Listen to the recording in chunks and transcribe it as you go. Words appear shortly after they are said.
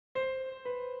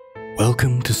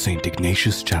Welcome to St.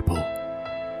 Ignatius Chapel.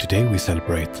 Today we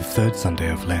celebrate the third Sunday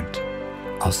of Lent.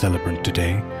 Our celebrant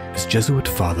today is Jesuit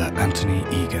Father Anthony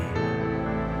Egan.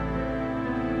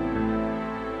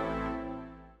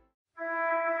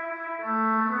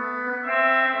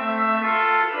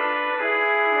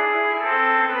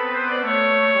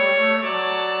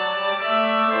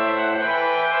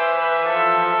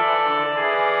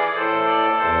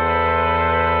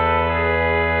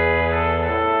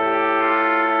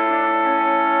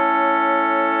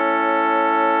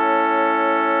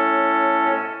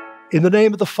 In the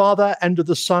name of the Father, and of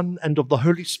the Son, and of the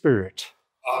Holy Spirit.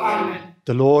 Amen.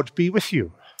 The Lord be with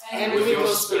you. And with your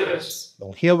spirit.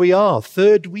 Well, here we are,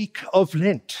 third week of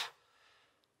Lent.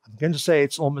 I'm going to say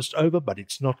it's almost over, but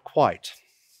it's not quite.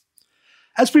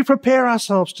 As we prepare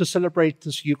ourselves to celebrate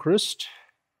this Eucharist,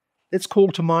 let's call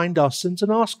to mind our sins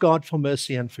and ask God for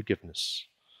mercy and forgiveness.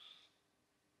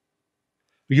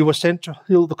 You were sent to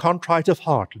heal the contrite of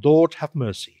heart. Lord, have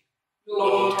mercy.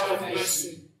 Lord, have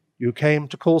mercy. You came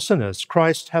to call sinners.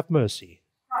 Christ, have mercy.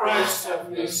 Christ,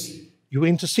 have mercy. You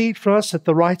intercede for us at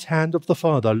the right hand of the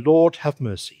Father. Lord, have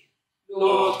mercy.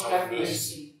 Lord, have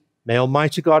mercy. May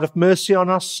Almighty God have mercy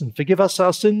on us and forgive us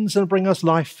our sins and bring us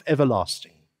life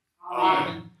everlasting.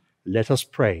 Amen. Let us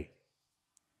pray.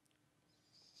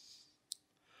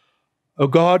 O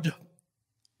God,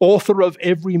 author of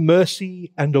every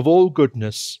mercy and of all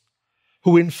goodness,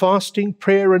 who in fasting,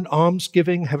 prayer, and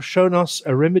almsgiving have shown us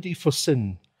a remedy for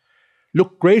sin,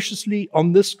 look graciously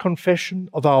on this confession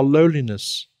of our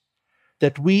lowliness,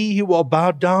 that we who are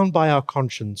bowed down by our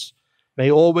conscience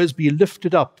may always be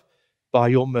lifted up by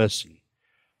your mercy.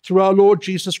 Through our Lord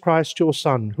Jesus Christ, your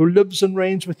Son, who lives and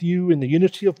reigns with you in the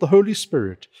unity of the Holy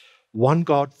Spirit, one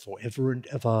God, for ever and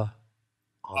ever.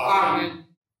 Amen. Amen.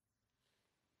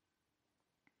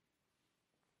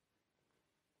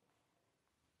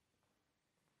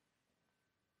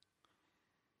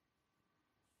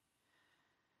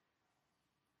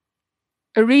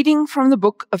 A reading from the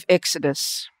book of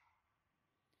Exodus.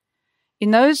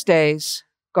 In those days,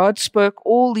 God spoke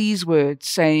all these words,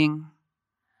 saying,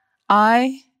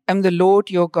 I am the Lord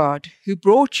your God, who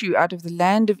brought you out of the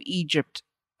land of Egypt,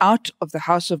 out of the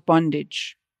house of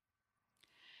bondage.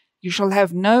 You shall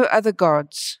have no other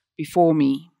gods before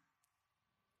me.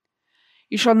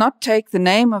 You shall not take the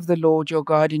name of the Lord your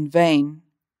God in vain,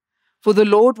 for the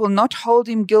Lord will not hold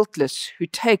him guiltless who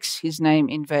takes his name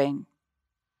in vain.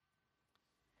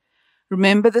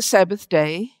 Remember the Sabbath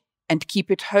day and keep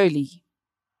it holy.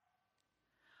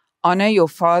 Honor your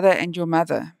father and your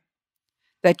mother,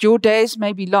 that your days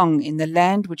may be long in the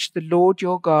land which the Lord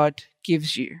your God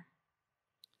gives you.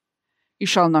 You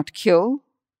shall not kill.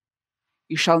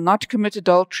 You shall not commit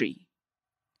adultery.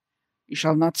 You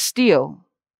shall not steal.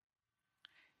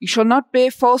 You shall not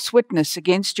bear false witness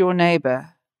against your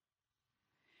neighbor.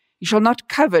 You shall not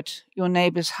covet your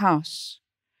neighbor's house.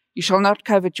 You shall not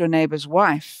covet your neighbor's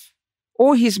wife,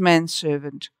 or his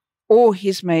manservant, or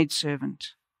his maidservant,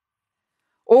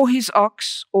 or his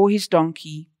ox, or his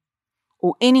donkey,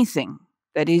 or anything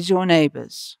that is your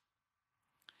neighbor's.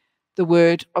 The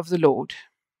word of the Lord.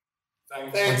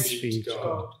 Thanks be to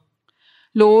God.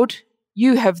 Lord,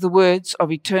 you have the words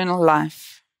of eternal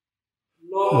life.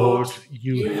 Lord,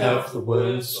 you have the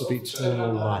words of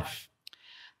eternal life.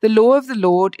 The law of the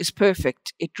Lord is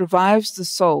perfect. It revives the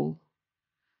soul.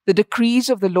 The decrees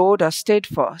of the Lord are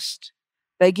steadfast.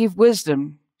 They give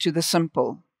wisdom to the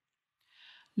simple.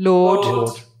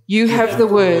 Lord, you have the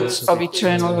words of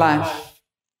eternal life.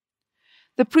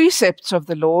 The precepts of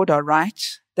the Lord are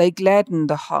right. They gladden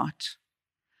the heart.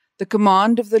 The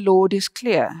command of the Lord is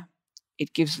clear.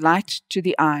 It gives light to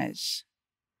the eyes.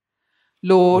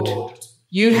 Lord,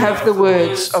 you have the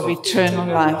words of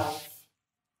eternal life.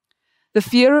 The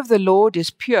fear of the Lord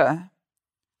is pure,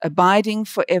 abiding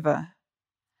forever.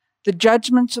 The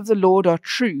judgments of the Lord are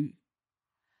true.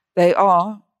 They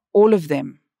are, all of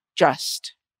them,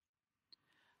 just.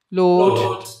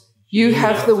 Lord, you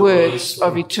have the words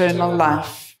of eternal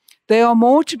life. They are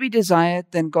more to be desired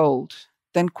than gold,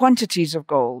 than quantities of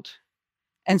gold,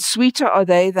 and sweeter are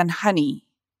they than honey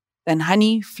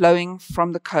flowing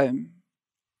from the comb.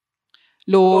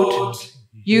 Lord,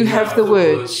 you have the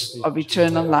words of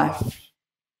eternal life.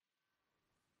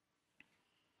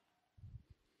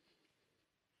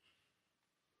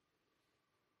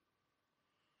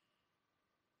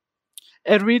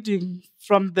 A reading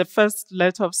from the first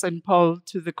letter of St. Paul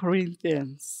to the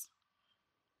Corinthians.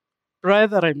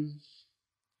 Brethren,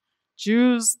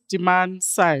 Jews demand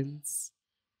signs,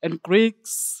 and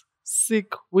Greeks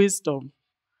seek wisdom.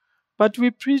 But we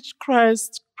preach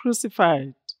Christ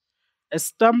crucified, a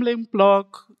stumbling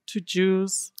block to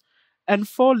Jews and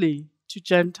folly to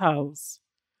Gentiles.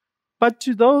 But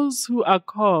to those who are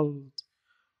called,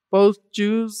 both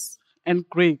Jews and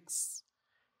Greeks,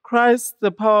 Christ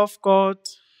the power of God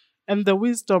and the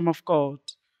wisdom of God.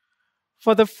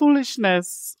 For the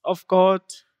foolishness of God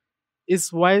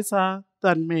is wiser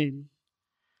than men,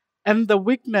 and the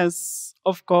weakness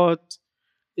of God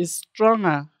is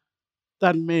stronger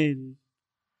than men.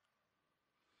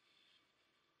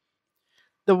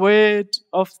 The word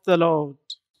of the Lord.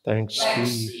 Thanks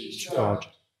be to God.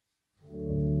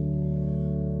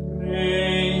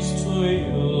 Praise to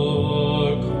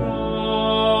you,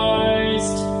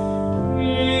 Christ,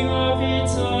 King of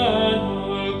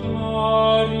eternal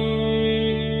glory.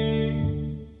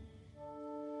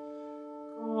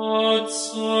 God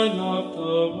so loved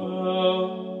the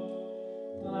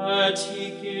world that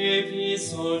he gave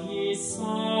his only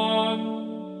Son,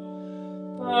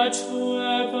 that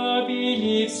whoever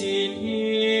believes in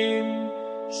him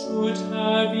should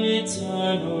have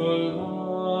eternal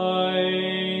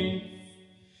life.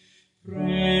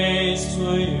 Praise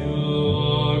to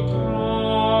you,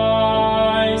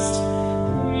 Christ,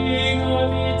 King of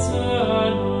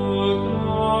eternal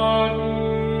glory.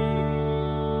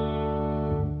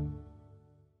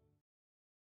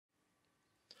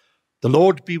 The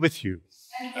Lord be with you.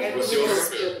 And with your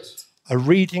spirit. A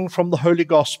reading from the Holy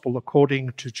Gospel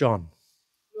according to John.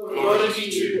 Glory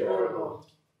be to you, O Lord.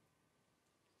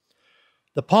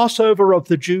 The Passover of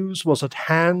the Jews was at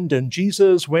hand, and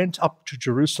Jesus went up to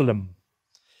Jerusalem.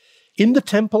 In the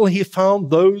temple he found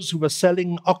those who were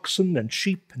selling oxen and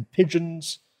sheep and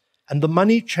pigeons, and the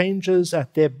money changers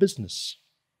at their business.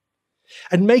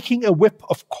 And making a whip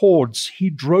of cords, he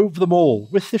drove them all,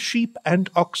 with the sheep and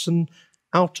oxen,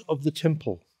 out of the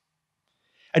temple.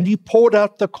 And he poured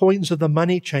out the coins of the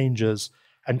money changers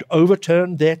and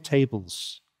overturned their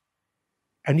tables.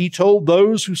 And he told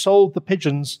those who sold the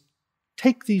pigeons,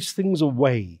 "Take these things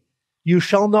away. You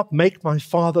shall not make my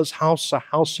Father's house a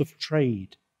house of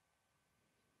trade."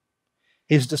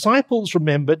 His disciples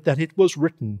remembered that it was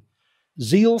written,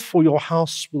 "Zeal for your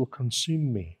house will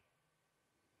consume me."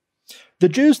 The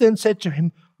Jews then said to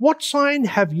him, "What sign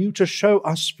have you to show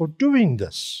us for doing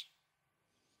this?"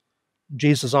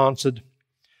 Jesus answered,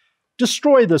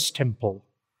 "Destroy this temple,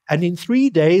 and in 3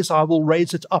 days I will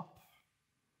raise it up."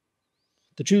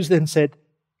 The Jews then said,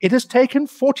 "It has taken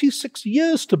 46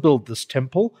 years to build this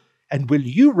temple, and will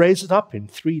you raise it up in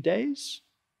 3 days?"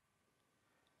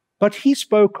 But he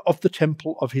spoke of the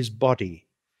temple of his body.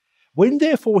 When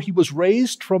therefore he was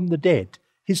raised from the dead,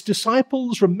 his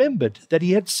disciples remembered that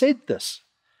he had said this,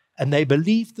 and they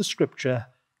believed the scripture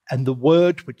and the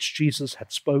word which Jesus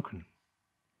had spoken.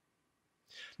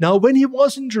 Now when he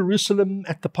was in Jerusalem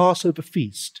at the Passover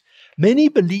feast, many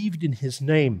believed in his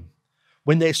name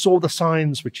when they saw the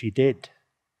signs which he did.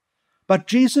 But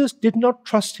Jesus did not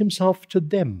trust himself to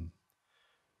them,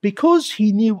 because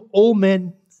he knew all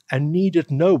men and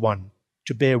needed no one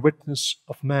to bear witness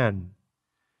of man,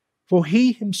 for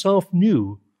he himself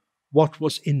knew what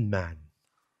was in man.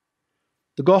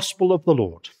 The Gospel of the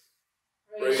Lord.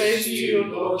 Praise to you,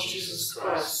 Lord Jesus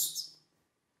Christ.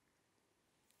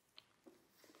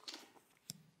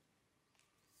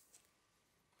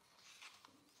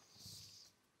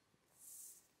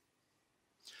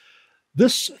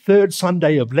 This third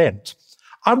Sunday of Lent,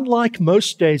 unlike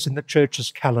most days in the Church's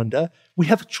calendar, we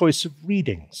have a choice of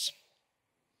readings.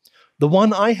 The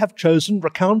one I have chosen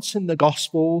recounts in the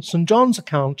Gospel St. John's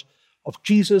account of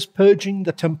Jesus purging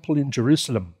the temple in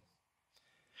Jerusalem.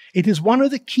 It is one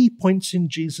of the key points in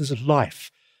Jesus'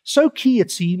 life, so key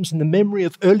it seems in the memory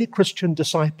of early Christian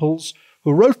disciples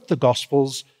who wrote the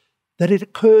Gospels that it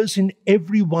occurs in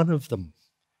every one of them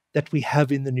that we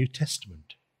have in the New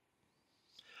Testament.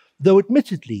 Though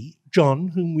admittedly, John,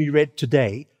 whom we read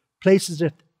today, places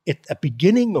it at the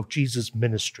beginning of Jesus'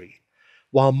 ministry,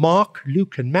 while Mark,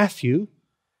 Luke, and Matthew,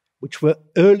 which were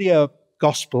earlier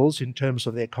Gospels in terms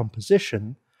of their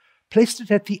composition, placed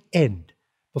it at the end,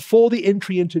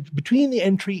 between the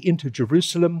entry into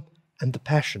Jerusalem and the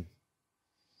Passion.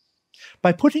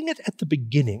 By putting it at the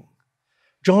beginning,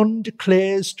 John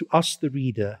declares to us, the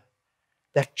reader,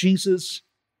 that Jesus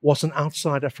was an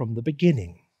outsider from the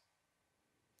beginning.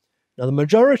 Now, the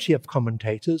majority of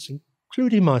commentators,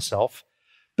 including myself,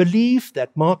 believe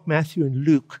that Mark, Matthew, and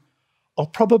Luke are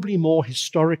probably more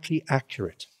historically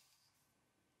accurate.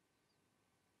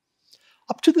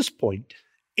 Up to this point,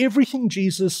 everything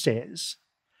Jesus says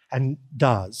and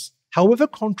does, however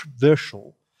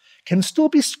controversial, can still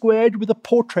be squared with a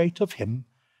portrait of him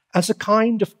as a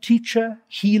kind of teacher,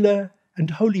 healer,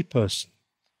 and holy person,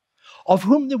 of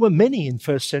whom there were many in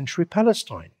first century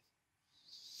Palestine.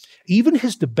 Even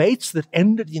his debates that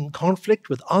ended in conflict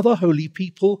with other holy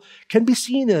people can be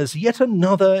seen as yet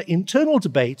another internal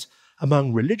debate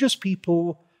among religious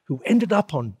people who ended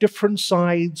up on different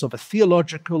sides of a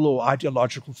theological or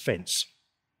ideological fence.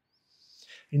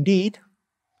 Indeed,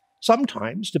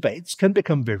 sometimes debates can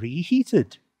become very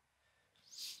heated,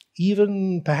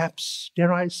 even perhaps,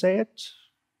 dare I say it,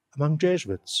 among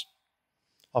Jesuits.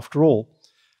 After all,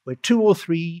 where 2 or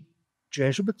 3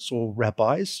 Jesuits or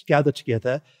rabbis gather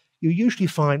together, you usually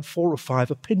find 4 or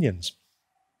 5 opinions.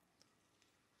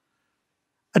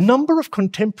 A number of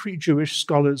contemporary Jewish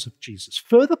scholars of Jesus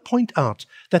further point out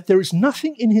that there is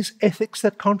nothing in his ethics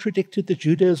that contradicted the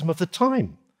Judaism of the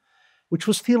time, which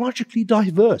was theologically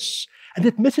diverse and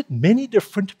admitted many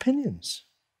different opinions.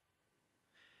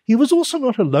 He was also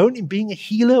not alone in being a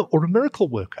healer or a miracle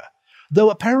worker, though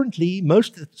apparently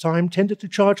most of the time tended to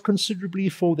charge considerably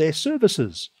for their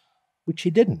services, which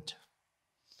he didn't.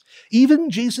 Even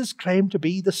Jesus' claim to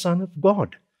be the Son of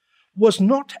God was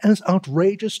not as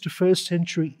outrageous to first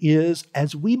century ears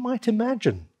as we might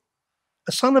imagine.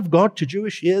 A Son of God to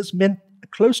Jewish ears meant a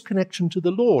close connection to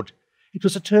the Lord. It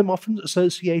was a term often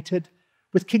associated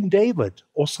with King David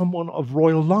or someone of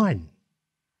royal line.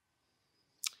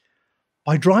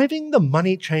 By driving the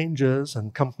money changers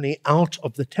and company out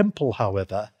of the temple,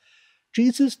 however,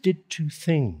 Jesus did 2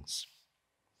 things.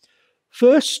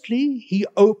 Firstly, he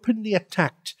openly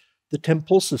attacked the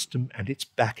temple system and its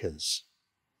backers,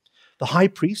 the high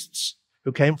priests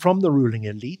who came from the ruling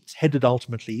elite, headed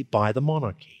ultimately by the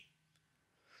monarchy.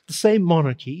 The same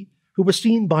monarchy who were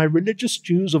seen by religious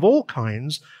Jews of all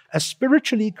kinds as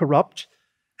spiritually corrupt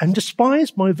and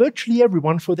despised by virtually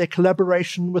everyone for their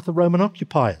collaboration with the Roman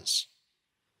occupiers.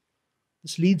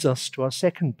 This leads us to our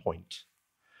second point.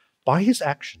 By his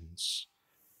actions,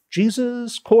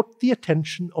 Jesus caught the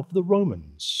attention of the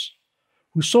Romans,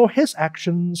 who saw his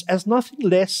actions as nothing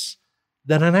less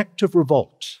than an act of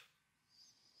revolt.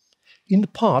 In the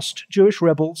past, Jewish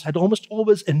rebels had almost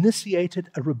always initiated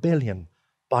a rebellion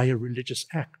by a religious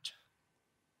act.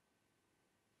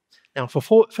 Now,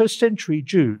 for first century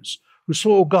Jews who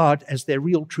saw God as their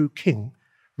real true king,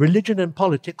 religion and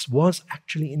politics was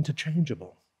actually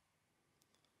interchangeable.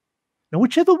 Now,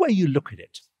 whichever way you look at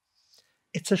it,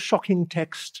 it's a shocking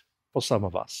text for some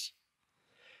of us.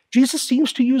 Jesus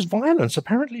seems to use violence,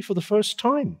 apparently for the first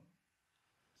time.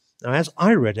 Now, as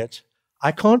I read it,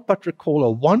 I can't but recall a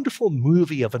wonderful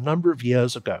movie of a number of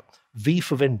years ago, V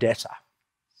for Vendetta.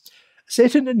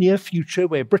 Set in the near future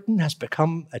where Britain has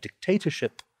become a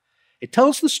dictatorship, it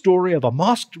tells the story of a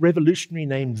masked revolutionary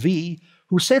named V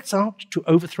who sets out to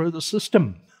overthrow the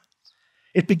system.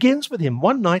 It begins with him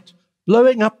one night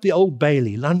blowing up the Old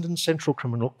Bailey, London's Central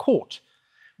Criminal Court,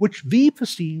 which V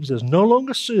perceives as no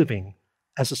longer serving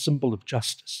as a symbol of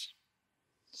justice.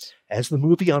 As the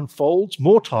movie unfolds,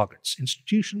 more targets,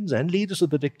 institutions, and leaders of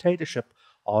the dictatorship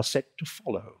are set to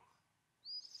follow.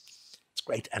 It's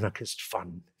great anarchist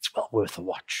fun. It's well worth a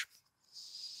watch.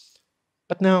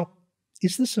 But now,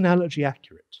 is this analogy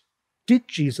accurate? Did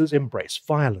Jesus embrace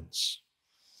violence?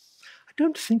 I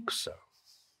don't think so.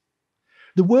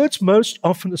 The words most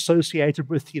often associated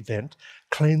with the event,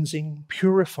 cleansing,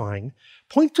 purifying,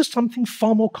 point to something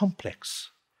far more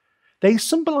complex. They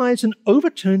symbolize an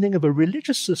overturning of a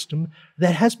religious system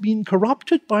that has been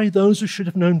corrupted by those who should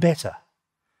have known better.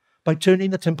 By turning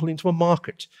the temple into a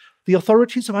market, the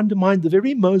authorities have undermined the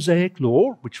very Mosaic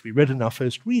law, which we read in our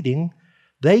first reading,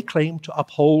 they claim to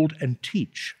uphold and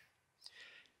teach,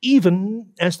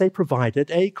 even as they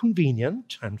provided a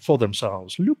convenient and for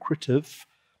themselves lucrative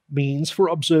means for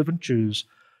observant Jews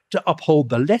to uphold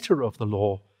the letter of the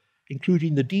law,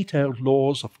 including the detailed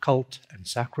laws of cult and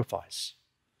sacrifice.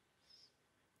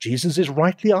 Jesus is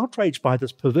rightly outraged by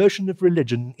this perversion of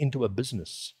religion into a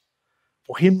business.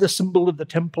 For him, the symbol of the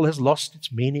temple has lost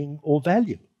its meaning or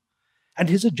value, and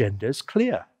his agenda is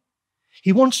clear.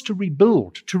 He wants to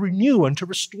rebuild, to renew, and to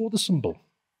restore the symbol.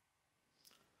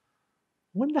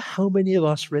 I wonder how many of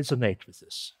us resonate with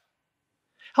this.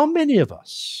 How many of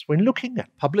us, when looking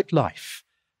at public life,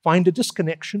 find a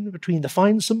disconnection between the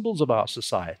fine symbols of our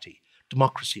society,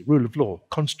 democracy, rule of law,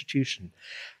 constitution,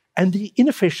 and the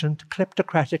inefficient,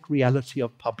 kleptocratic reality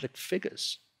of public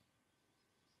figures?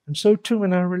 And so too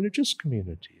in our religious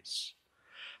communities.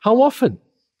 How often,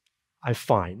 I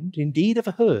find, indeed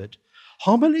have heard,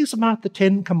 homilies about the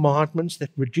 10 Commandments that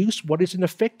reduce what is in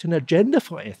effect an agenda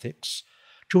for ethics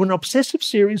to an obsessive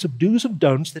series of do's and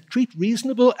don'ts that treat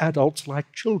reasonable adults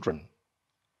like children.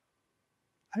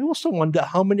 I also wonder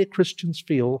how many Christians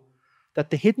feel that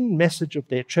the hidden message of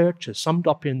their church is summed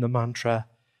up in the mantra,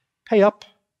 pay up,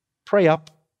 pray up,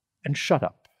 and shut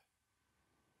up.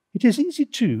 It is easy,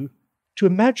 too, to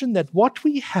imagine that what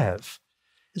we have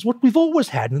is what we've always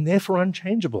had and therefore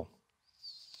unchangeable.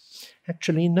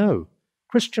 Actually, no.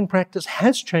 Christian practice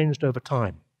has changed over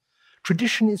time.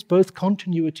 Tradition is both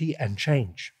continuity and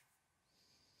change.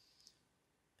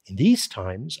 In these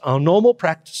times, our normal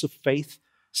practice of faith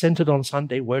centered on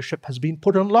Sunday worship has been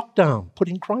put on lockdown, put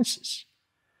in crisis.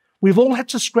 We've all had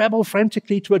to scrabble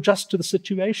frantically to adjust to the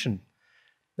situation,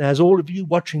 as all of you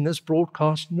watching this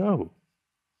broadcast know.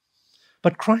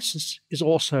 But crisis is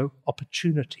also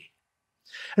opportunity.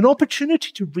 An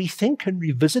opportunity to rethink and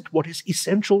revisit what is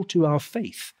essential to our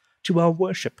faith, to our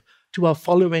worship, to our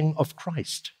following of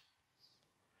Christ.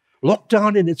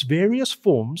 Lockdown in its various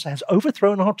forms has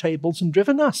overthrown our tables and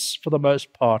driven us, for the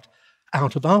most part,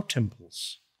 out of our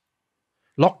temples.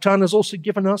 Lockdown has also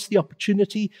given us the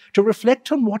opportunity to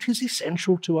reflect on what is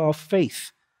essential to our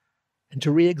faith and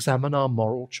to re-examine our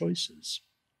moral choices.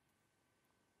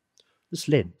 This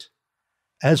Lent,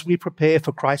 as we prepare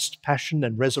for Christ's passion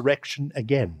and resurrection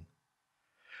again,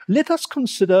 let us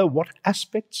consider what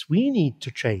aspects we need to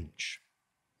change.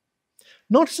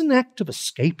 Not as an act of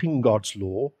escaping God's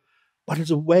law, but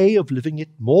as a way of living it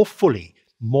more fully,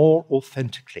 more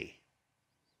authentically.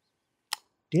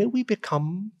 Dare we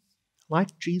become,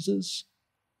 like Jesus,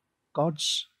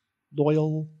 God's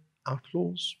loyal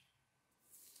outlaws?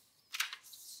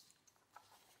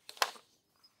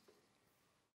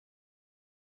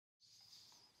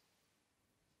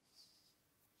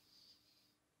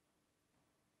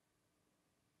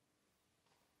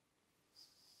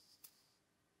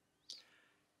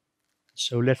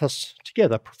 So let us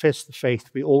together profess the faith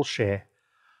we all share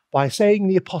by saying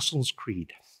the Apostles'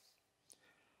 Creed.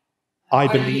 I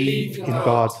believe in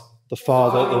God, the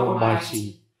Father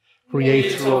Almighty,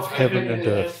 creator of heaven and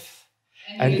earth,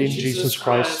 and in Jesus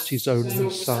Christ, his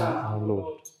only Son, our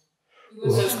Lord,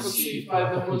 who was conceived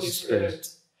by the Holy Spirit,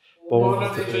 born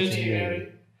of the Virgin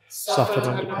Mary, suffered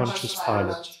under Pontius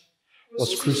Pilate,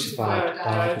 was crucified,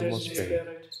 died, and was buried.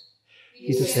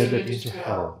 He descended into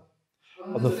hell.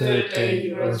 On the third day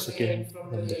he rose again from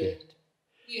the dead.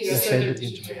 He ascended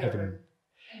into heaven,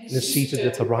 and is seated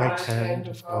at the right hand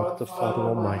of God the Father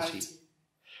Almighty.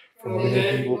 From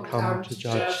there he will come to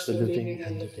judge the living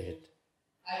and the dead.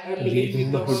 I believe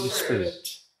in the Holy Spirit,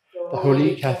 the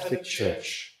Holy Catholic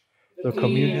Church, the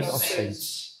communion of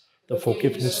saints, the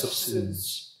forgiveness of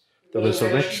sins, the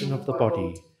resurrection of the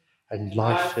body, and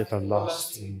life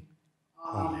everlasting.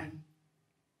 Amen.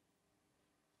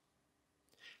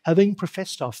 Having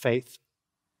professed our faith,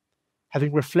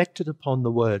 having reflected upon the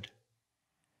word,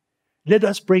 let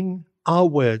us bring our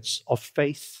words of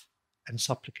faith and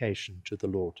supplication to the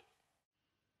Lord.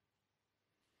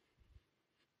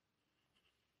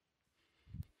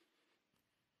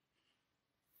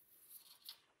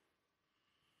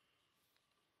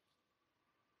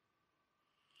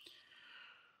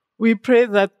 We pray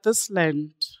that this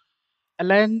Lent, a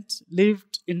Lent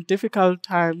lived in difficult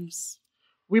times,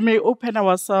 we may open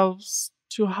ourselves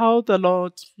to how the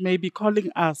Lord may be calling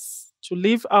us to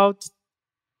live out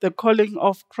the calling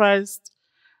of Christ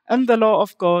and the law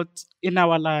of God in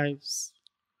our lives.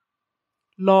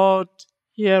 Lord,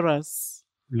 hear us.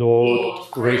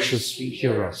 Lord, graciously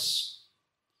hear us.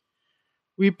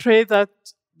 We pray that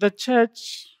the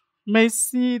Church may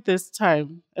see this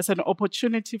time as an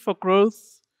opportunity for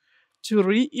growth, to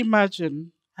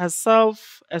reimagine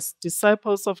herself as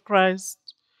disciples of Christ,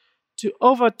 to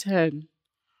overturn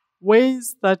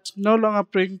ways that no longer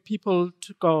bring people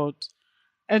to God,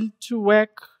 and to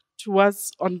work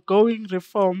towards ongoing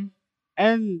reform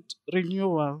and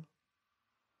renewal.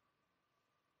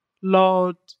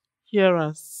 Lord, hear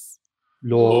us.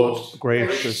 Lord,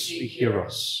 graciously hear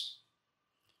us.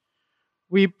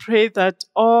 We pray that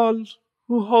all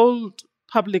who hold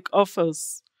public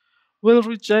office will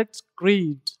reject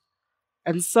greed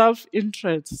and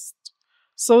self-interest,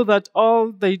 so that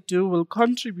all they do will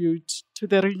contribute to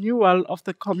the renewal of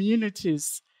the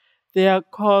communities they are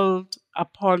called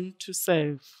upon to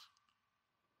serve.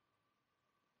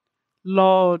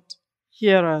 Lord,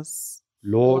 hear us.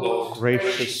 Lord,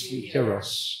 graciously hear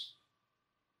us.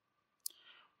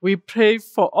 We pray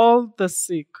for all the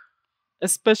sick,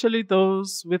 especially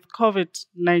those with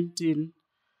COVID-19,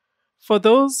 for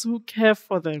those who care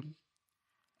for them,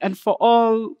 and for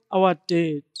all our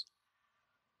dead.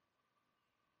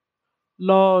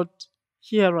 Lord,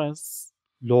 hear us.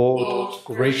 Lord,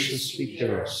 graciously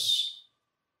hear us.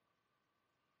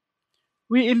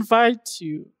 We invite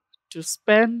you to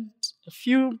spend a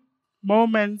few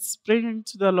moments bringing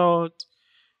to the Lord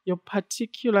your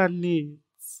particular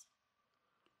needs.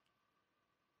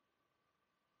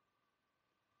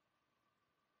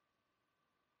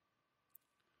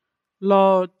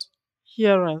 Lord,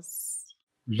 hear us.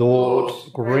 Lord,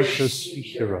 graciously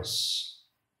hear us.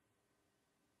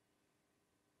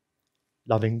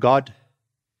 Loving God,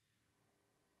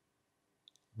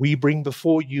 we bring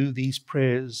before you these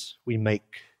prayers we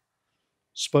make,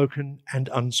 spoken and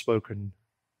unspoken.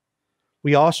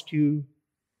 We ask you,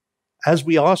 as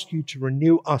we ask you to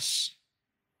renew us,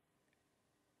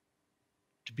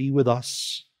 to be with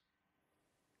us,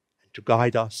 and to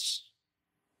guide us,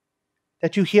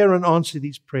 that you hear and answer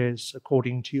these prayers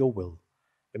according to your will.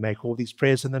 We make all these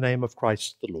prayers in the name of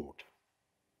Christ the Lord.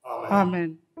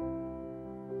 Amen.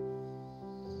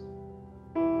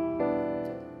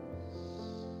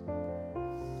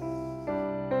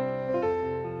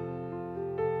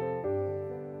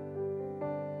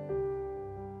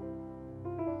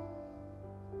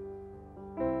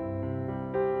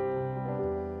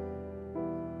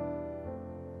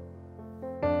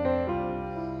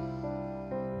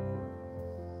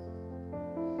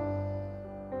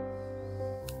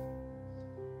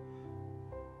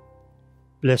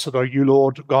 Blessed are you,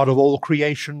 Lord, God of all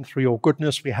creation. Through your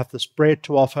goodness we have this bread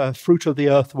to offer, fruit of the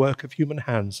earth, work of human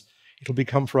hands. It will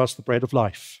become for us the bread of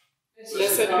life.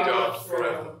 Blessed be God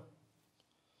forever.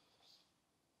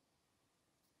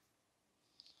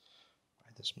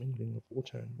 By this mingling of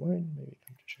water and wine, may we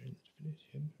come to share in the divinity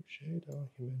of him who shared our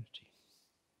humanity.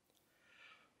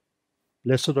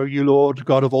 Blessed are you, Lord,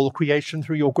 God of all creation.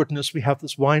 Through your goodness we have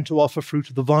this wine to offer, fruit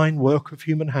of the vine, work of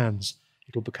human hands.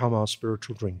 It will become our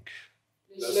spiritual drink.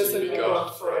 Blessed be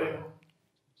God forever.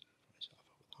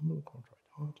 With humble, contrite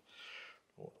heart,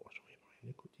 Lord, wash away my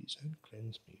iniquities and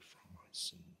cleanse me from my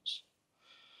sins.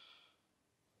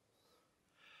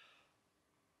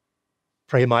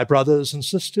 Pray, my brothers and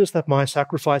sisters, that my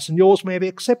sacrifice and yours may be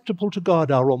acceptable to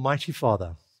God, our Almighty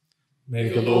Father. May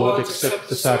the Lord accept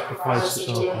the sacrifice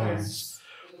at our hands,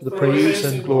 for the praise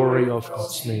and glory of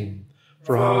God's name,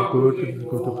 for our good and the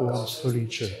good of all His holy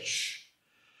Church.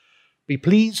 Be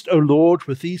pleased, O Lord,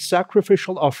 with these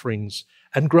sacrificial offerings,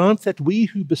 and grant that we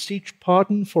who beseech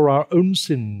pardon for our own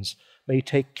sins may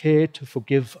take care to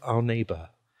forgive our neighbour.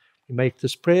 We make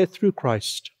this prayer through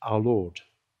Christ our Lord.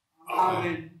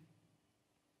 Amen.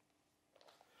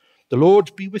 The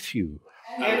Lord be with you.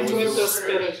 And with the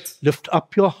Spirit, Lift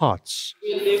up your hearts.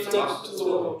 we lift up to the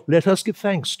Lord. Let us give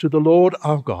thanks to the Lord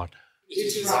our God.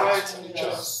 It is right and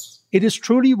just. It is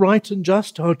truly right and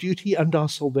just, our duty and our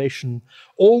salvation,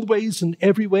 always and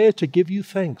everywhere to give you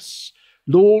thanks,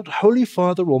 Lord, Holy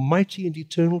Father, Almighty and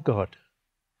eternal God.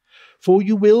 For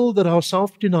you will that our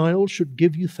self-denial should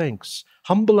give you thanks,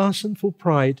 humble our sinful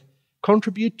pride,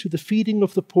 contribute to the feeding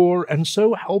of the poor, and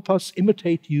so help us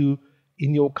imitate you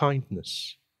in your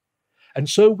kindness. And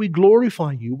so we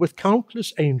glorify you with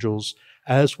countless angels,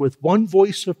 as with one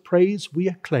voice of praise we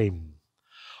acclaim,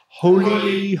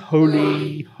 Holy,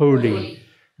 holy, holy,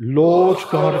 Lord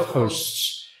God of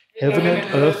hosts, heaven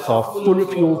and earth are full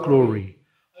of your glory.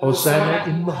 Hosanna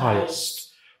in the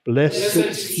highest. Blessed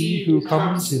is he who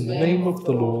comes in the name of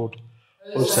the Lord.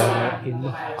 Hosanna in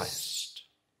the highest.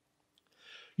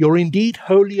 You're indeed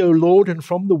holy, O Lord, and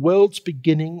from the world's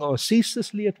beginning are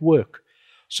ceaselessly at work,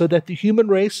 so that the human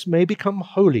race may become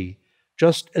holy,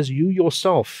 just as you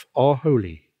yourself are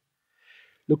holy.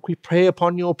 Look, we pray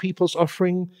upon your people's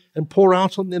offering and pour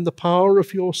out on them the power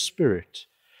of your Spirit,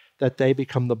 that they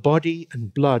become the body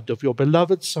and blood of your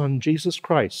beloved Son, Jesus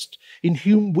Christ, in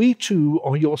whom we too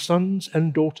are your sons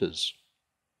and daughters.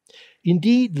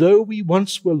 Indeed, though we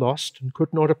once were lost and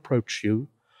could not approach you,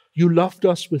 you loved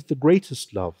us with the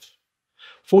greatest love.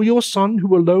 For your Son,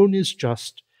 who alone is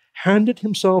just, handed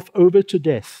himself over to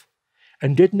death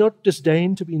and did not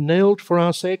disdain to be nailed for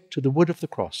our sake to the wood of the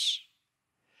cross.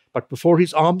 But before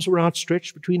his arms were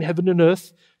outstretched between heaven and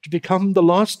earth to become the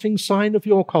lasting sign of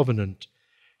your covenant,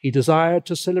 he desired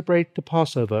to celebrate the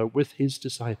Passover with his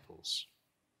disciples.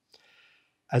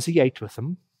 As he ate with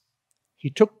them, he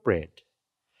took bread,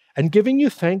 and giving you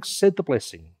thanks, said the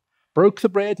blessing, broke the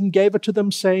bread and gave it to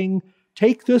them, saying,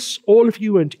 Take this, all of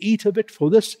you, and eat of it, for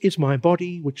this is my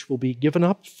body, which will be given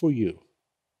up for you.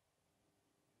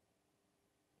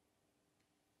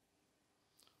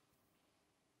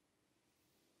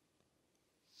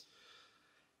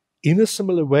 In a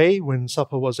similar way, when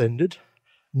supper was ended,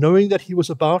 knowing that he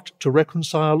was about to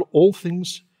reconcile all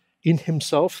things in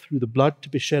himself through the blood to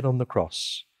be shed on the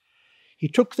cross, he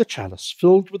took the chalice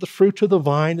filled with the fruit of the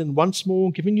vine, and once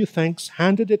more, giving you thanks,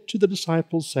 handed it to the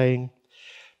disciples, saying,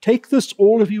 Take this,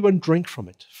 all of you, and drink from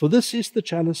it, for this is the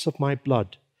chalice of my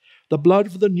blood, the blood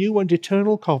of the new and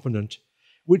eternal covenant,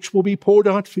 which will be poured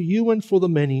out for you and for the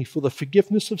many for the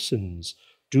forgiveness of sins.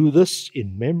 Do this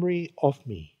in memory of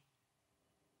me.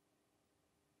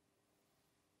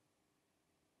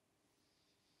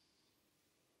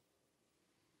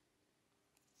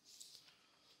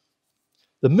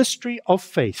 The mystery of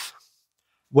faith.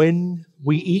 When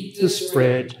we eat this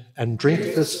bread and drink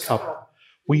this cup,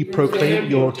 we proclaim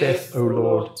your death, O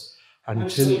Lord,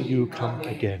 until you come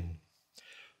again.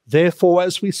 Therefore,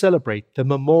 as we celebrate the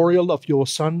memorial of your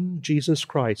Son, Jesus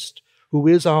Christ, who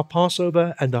is our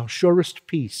Passover and our surest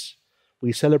peace,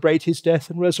 we celebrate his death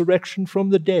and resurrection from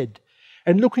the dead,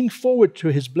 and looking forward to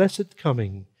his blessed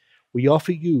coming, we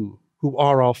offer you, who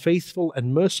are our faithful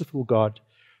and merciful God,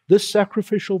 this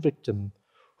sacrificial victim,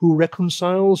 who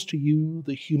reconciles to you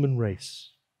the human race.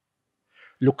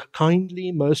 Look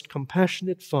kindly, most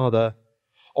compassionate Father,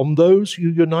 on those you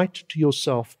unite to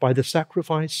yourself by the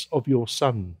sacrifice of your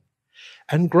Son,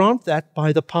 and grant that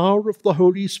by the power of the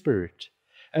Holy Spirit,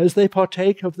 as they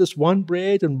partake of this one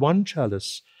bread and one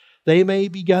chalice, they may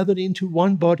be gathered into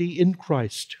one body in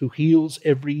Christ, who heals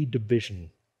every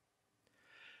division.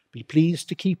 Be pleased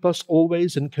to keep us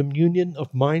always in communion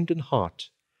of mind and heart,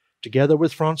 together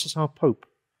with Francis our Pope,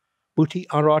 Buti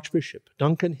our Archbishop,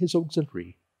 Duncan his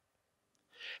auxiliary.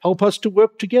 Help us to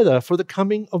work together for the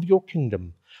coming of your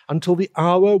kingdom, until the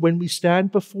hour when we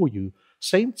stand before you,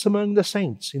 saints among the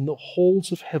saints in the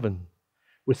halls of heaven,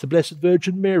 with the Blessed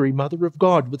Virgin Mary, Mother of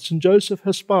God, with St. Joseph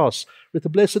her spouse, with the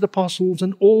blessed apostles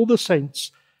and all the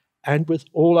saints, and with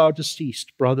all our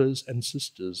deceased brothers and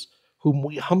sisters, whom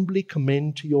we humbly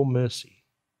commend to your mercy.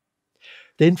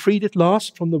 Then, freed at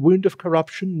last from the wound of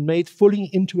corruption and made fully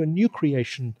into a new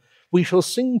creation, we shall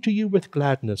sing to you with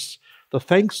gladness the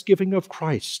thanksgiving of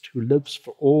Christ, who lives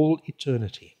for all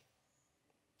eternity.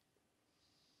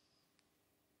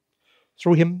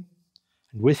 Through him,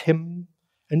 and with him,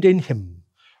 and in him,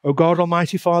 O God,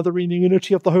 Almighty Father, in the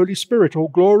unity of the Holy Spirit, all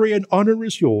glory and honor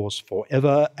is yours for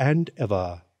ever and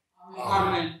ever.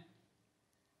 Amen.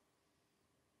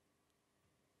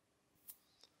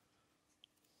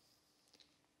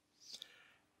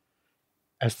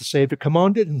 As the Saviour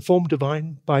commanded and formed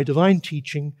by divine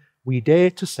teaching, we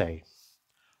dare to say,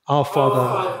 Our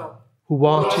Father, who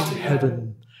art in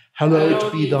heaven,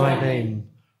 hallowed be thy name.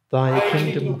 Thy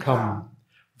kingdom come.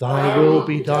 Thy will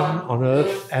be done on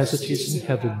earth as it is in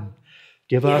heaven.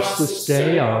 Give us this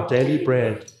day our daily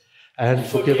bread, and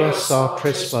forgive us our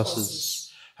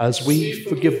trespasses, as we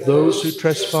forgive those who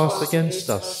trespass against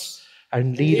us.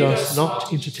 And lead us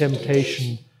not into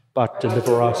temptation, but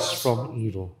deliver us from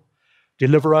evil.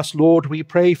 Deliver us, Lord, we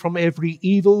pray, from every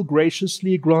evil.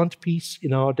 Graciously grant peace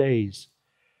in our days,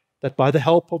 that by the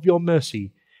help of your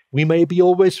mercy we may be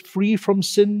always free from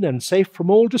sin and safe from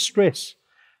all distress,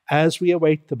 as we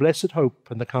await the blessed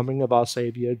hope and the coming of our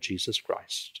Saviour, Jesus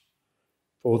Christ.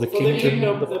 For the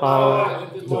kingdom, the power,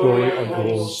 and the glory are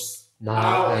yours,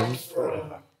 now and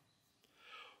forever.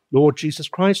 Lord Jesus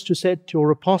Christ, who said to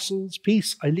your apostles,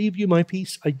 Peace I leave you, my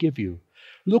peace I give you,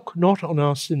 look not on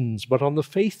our sins, but on the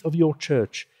faith of your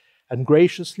church, and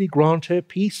graciously grant her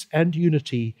peace and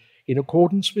unity in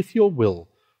accordance with your will,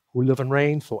 who live and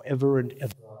reign for ever and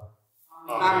ever.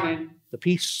 Amen. The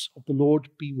peace of the Lord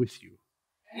be with you.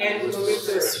 And with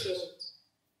the Spirit.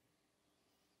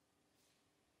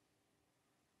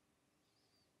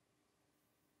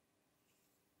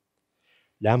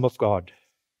 Lamb of God,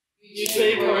 You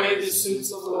take away the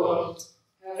sins of the world.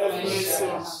 Have mercy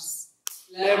on us.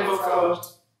 Lamb of God,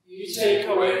 you take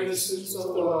away the sins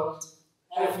of the world.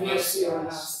 Have mercy on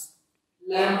us.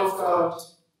 Lamb of God,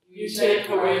 you take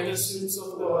away the sins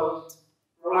of the world.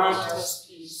 Grant us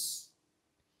peace.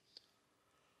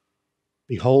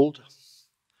 behold,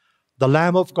 the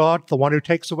Lamb of God, the one who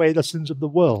takes away the sins of the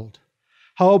world.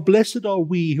 How blessed are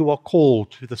we who are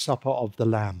called to the supper of the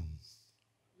Lamb.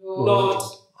 Lord,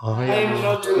 I I am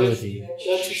not worthy. worthy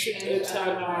that you should enter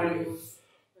my roof,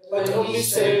 but only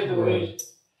say the word,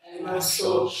 and my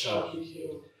soul shall be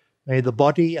healed. May the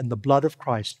body and the blood of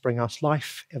Christ bring us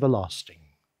life everlasting.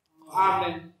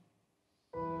 Amen.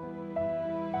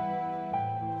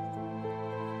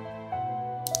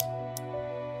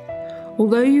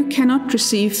 Although you cannot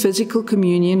receive physical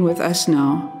communion with us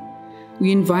now,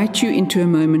 we invite you into a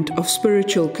moment of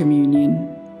spiritual communion.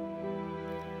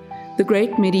 The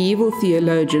great medieval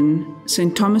theologian,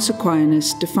 St. Thomas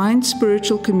Aquinas, defines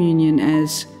spiritual communion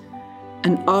as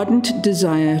an ardent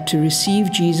desire to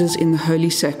receive Jesus in the Holy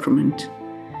Sacrament,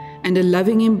 and a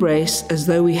loving embrace as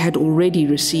though we had already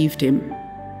received him.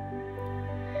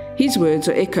 His words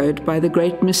are echoed by the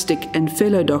great mystic and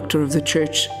fellow doctor of the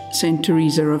Church, St.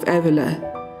 Teresa of Avila,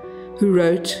 who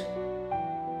wrote,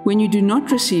 "When you do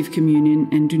not receive communion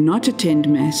and do not attend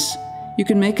Mass, you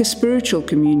can make a spiritual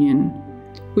communion,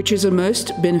 which is a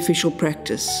most beneficial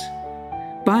practice.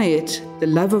 By it, the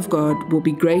love of God will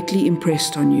be greatly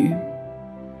impressed on you."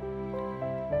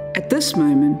 At this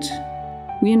moment,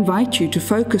 We invite you to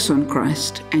focus on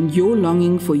Christ and your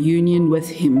longing for union with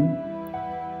Him.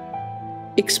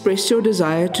 Express your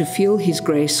desire to feel His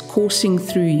grace coursing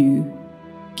through you,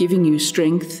 giving you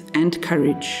strength and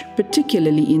courage,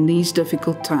 particularly in these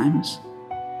difficult times.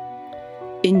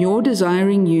 In your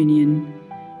desiring union,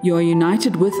 you are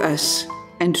united with us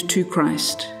and to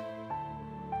Christ.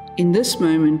 In this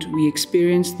moment, we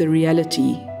experience the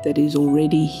reality that is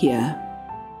already here.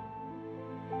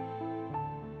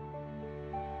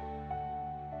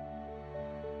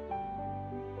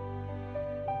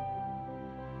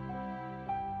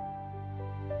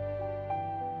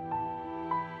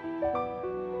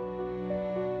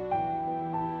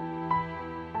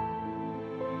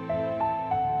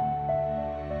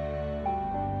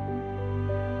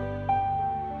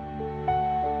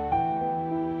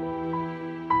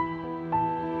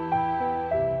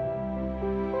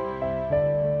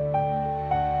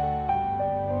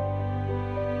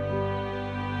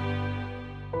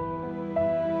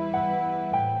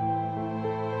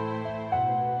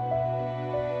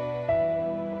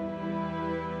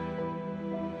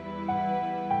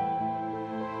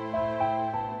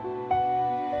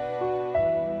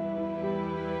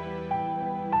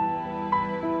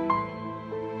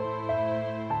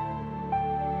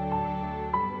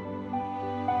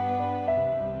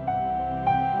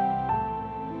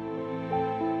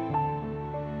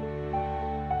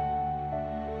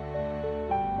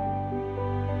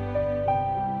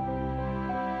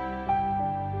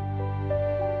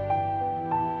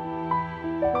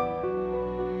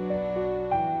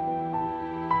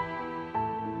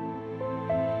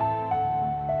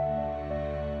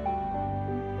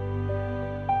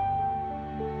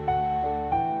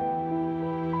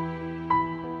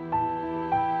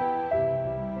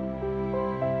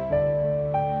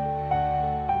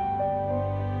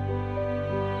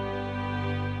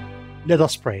 Let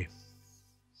us pray.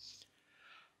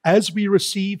 As we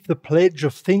receive the pledge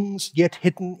of things yet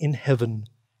hidden in heaven,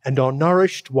 and are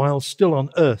nourished while still on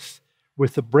earth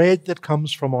with the bread that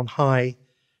comes from on high,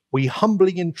 we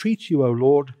humbly entreat you, O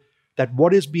Lord, that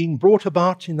what is being brought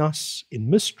about in us in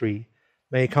mystery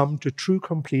may come to true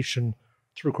completion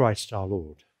through Christ our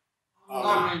Lord.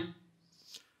 Amen.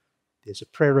 There's a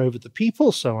prayer over the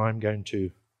people, so I'm going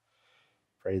to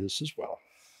pray this as well.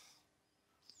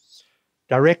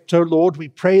 Direct, O Lord, we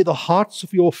pray, the hearts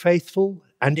of your faithful,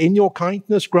 and in your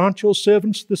kindness grant your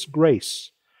servants this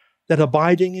grace, that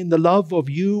abiding in the love of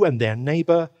you and their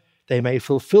neighbor, they may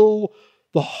fulfill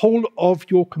the whole of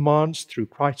your commands through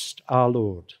Christ our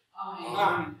Lord.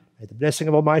 Amen. May the blessing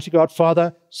of Almighty God,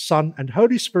 Father, Son, and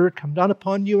Holy Spirit come down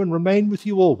upon you and remain with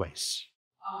you always.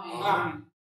 Amen.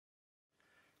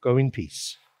 Go in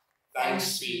peace.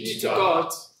 Thanks be to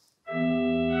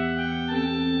God.